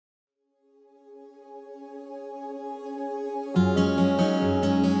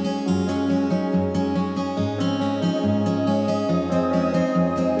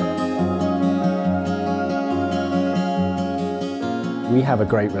We have a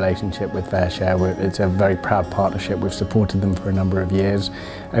great relationship with FareShare. It's a very proud partnership. We've supported them for a number of years.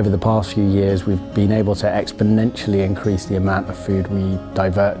 Over the past few years, we've been able to exponentially increase the amount of food we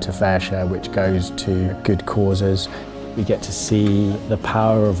divert to FareShare, which goes to good causes. We get to see the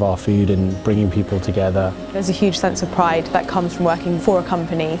power of our food in bringing people together. There's a huge sense of pride that comes from working for a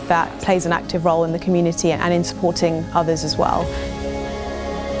company that plays an active role in the community and in supporting others as well.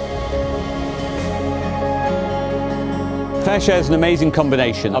 FareShare is an amazing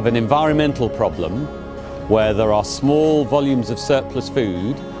combination of an environmental problem where there are small volumes of surplus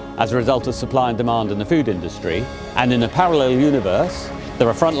food as a result of supply and demand in the food industry, and in a parallel universe there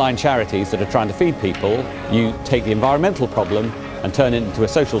are frontline charities that are trying to feed people. You take the environmental problem and turn it into a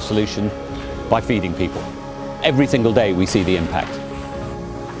social solution by feeding people. Every single day we see the impact.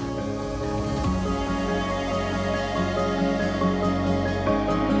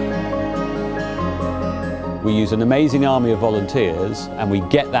 We use an amazing army of volunteers and we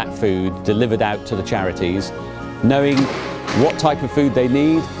get that food delivered out to the charities, knowing what type of food they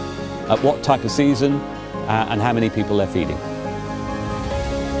need, at what type of season, and how many people they're feeding.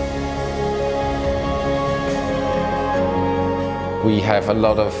 We have a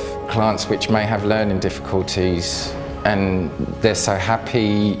lot of clients which may have learning difficulties, and they're so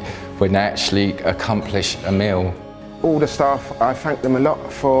happy when they actually accomplish a meal. All the staff, I thank them a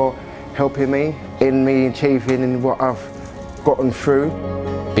lot for helping me in achieving what I've gotten through.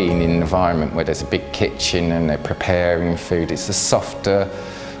 Being in an environment where there's a big kitchen and they're preparing food, it's a softer,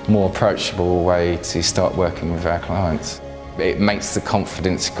 more approachable way to start working with our clients. It makes the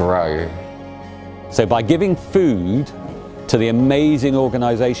confidence grow. So by giving food to the amazing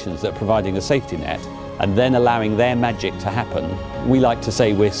organisations that are providing a safety net and then allowing their magic to happen, we like to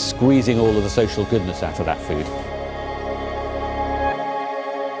say we're squeezing all of the social goodness out of that food.